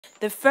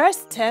The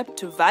first step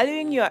to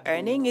valuing your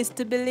earning is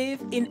to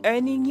believe in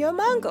earning your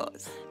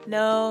mangoes.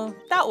 No,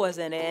 that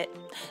wasn't it.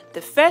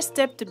 The first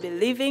step to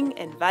believing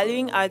and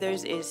valuing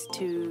others is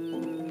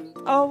to...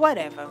 oh,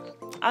 whatever.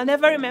 I'll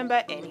never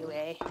remember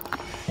anyway.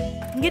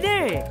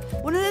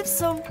 Ngedere, wanna lift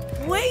some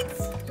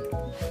weights?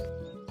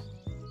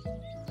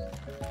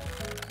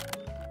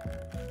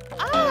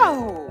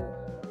 Ow!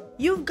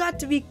 You've got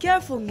to be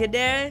careful,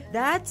 Ngedere.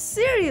 That's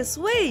serious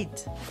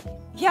weight.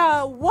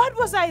 Yeah, what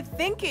was I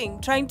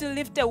thinking, trying to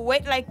lift a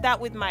weight like that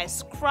with my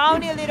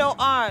scrawny little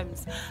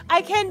arms?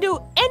 I can't do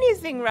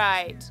anything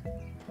right.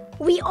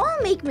 We all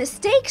make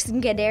mistakes,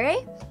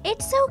 Ngedere.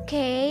 It's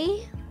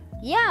okay.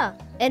 Yeah,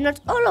 and not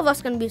all of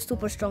us can be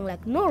super strong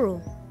like Noru.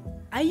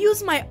 I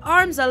use my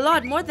arms a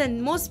lot more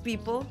than most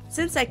people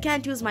since I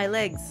can't use my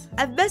legs.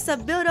 I best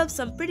have built up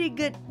some pretty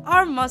good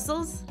arm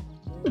muscles.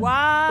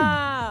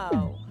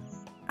 Wow!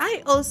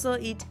 I also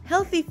eat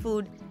healthy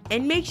food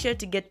and make sure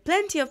to get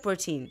plenty of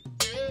protein.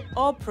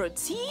 Oh,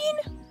 protein?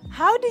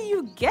 How do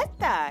you get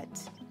that?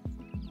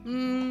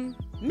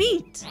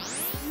 Meat.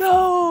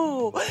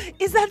 No!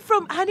 Is that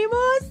from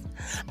animals?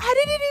 I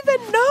didn't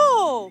even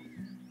know!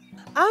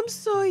 I'm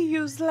so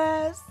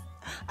useless.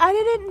 I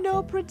didn't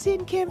know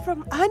protein came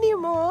from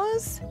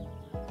animals.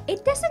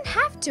 It doesn't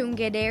have to,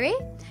 Ngedere.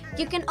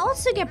 You can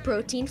also get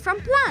protein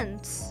from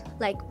plants,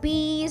 like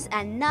peas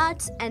and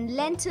nuts and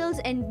lentils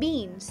and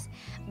beans.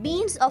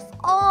 Beans of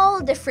all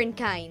different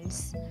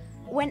kinds.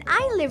 When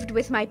I lived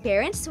with my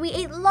parents, we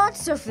ate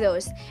lots of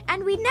those,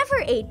 and we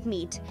never ate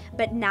meat.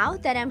 But now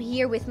that I'm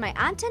here with my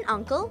aunt and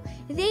uncle,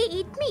 they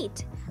eat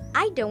meat.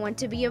 I don't want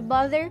to be a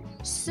bother,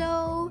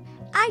 so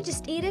I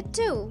just eat it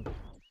too.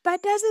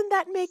 But doesn't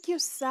that make you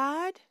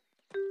sad?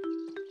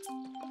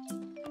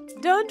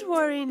 Don't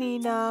worry,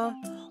 Nina.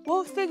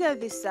 We'll figure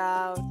this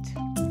out.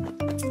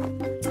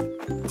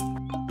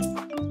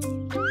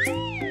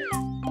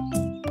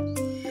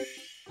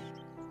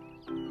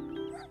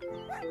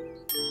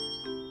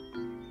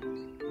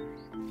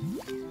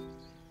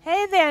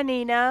 Hey there,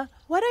 Nina.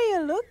 What are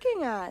you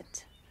looking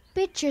at?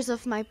 Pictures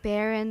of my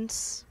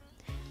parents.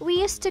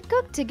 We used to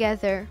cook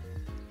together.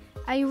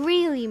 I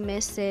really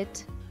miss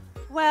it.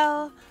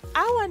 Well,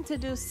 I want to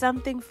do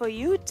something for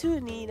you too,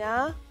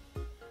 Nina.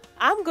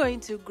 I'm going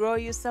to grow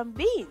you some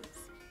beans.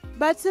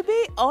 But to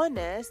be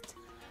honest,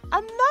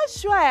 I'm not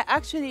sure I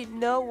actually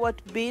know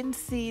what bean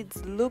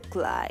seeds look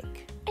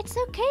like. It's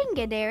okay,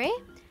 Ngedere.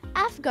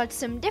 I've got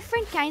some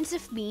different kinds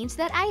of beans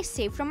that I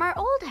saved from our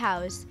old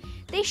house.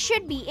 They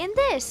should be in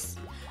this.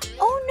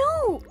 Oh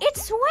no,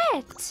 it's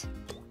wet.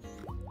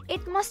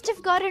 It must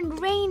have gotten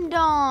rained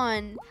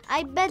on.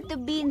 I bet the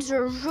beans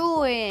are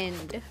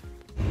ruined.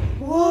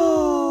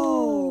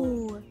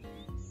 Whoa!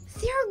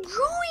 They're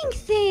growing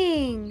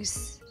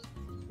things.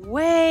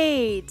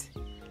 Wait,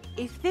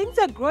 if things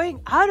are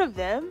growing out of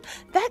them,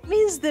 that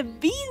means the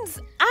beans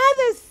are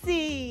the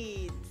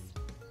seeds.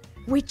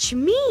 Which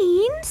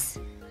means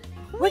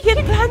we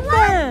can plant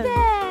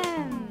them.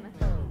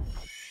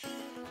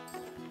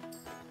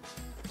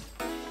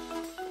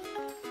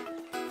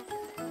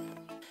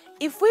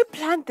 If we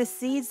plant the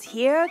seeds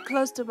here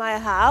close to my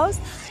house,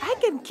 I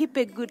can keep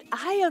a good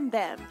eye on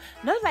them.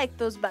 Not like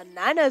those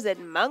bananas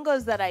and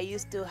mangoes that I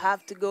used to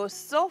have to go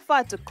so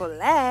far to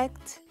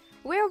collect.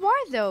 Where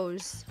were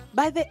those?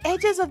 By the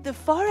edges of the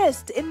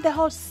forest in the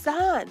hot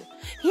sun.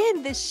 Here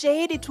in the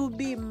shade, it will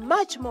be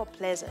much more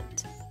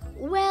pleasant.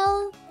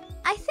 Well,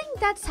 I think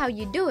that's how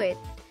you do it.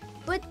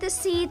 Put the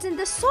seeds in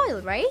the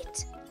soil,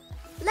 right?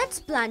 Let's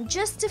plant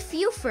just a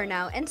few for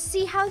now and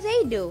see how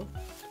they do.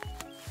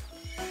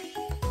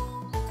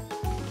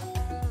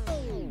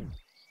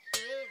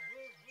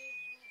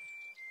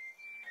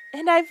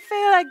 And I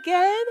fail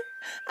again?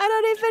 I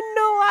don't even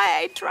know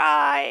why I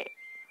try.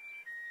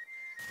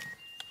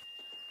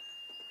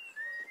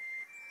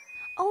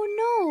 Oh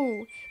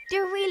no,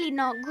 they're really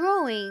not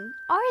growing,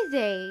 are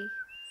they?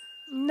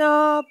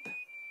 Nope.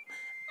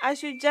 I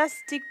should just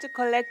stick to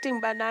collecting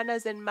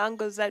bananas and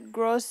mangoes that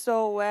grow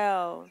so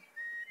well.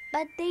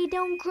 But they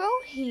don't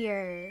grow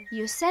here.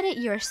 You said it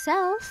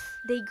yourself.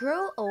 They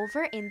grow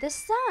over in the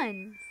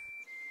sun.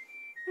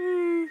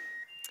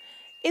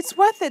 It's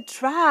worth a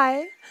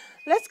try.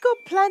 Let's go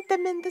plant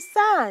them in the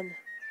sun.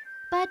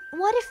 But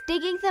what if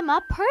digging them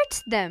up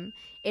hurts them?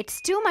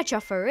 It's too much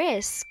of a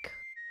risk.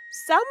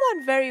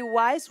 Someone very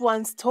wise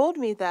once told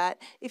me that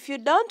if you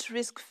don't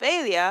risk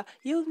failure,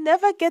 you'll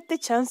never get the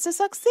chance to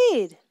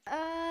succeed.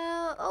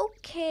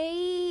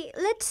 Okay,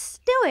 let's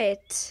do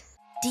it.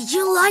 Did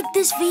you like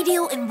this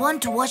video and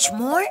want to watch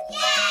more?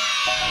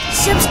 Yeah!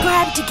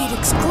 Subscribe to get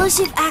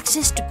exclusive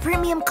access to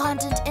premium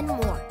content and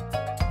more.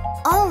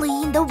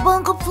 Only in the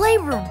Ubongo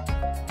Playroom.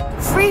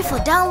 Free for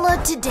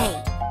download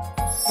today.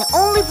 The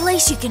only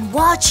place you can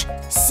watch,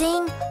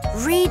 sing,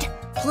 read,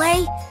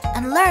 play,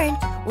 and learn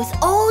with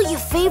all your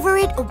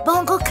favorite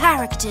Ubongo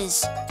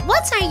characters.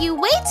 What are you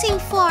waiting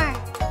for?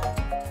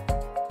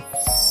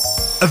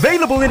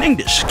 Available in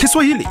English,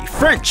 Kiswahili,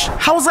 French,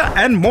 Hausa,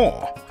 and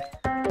more.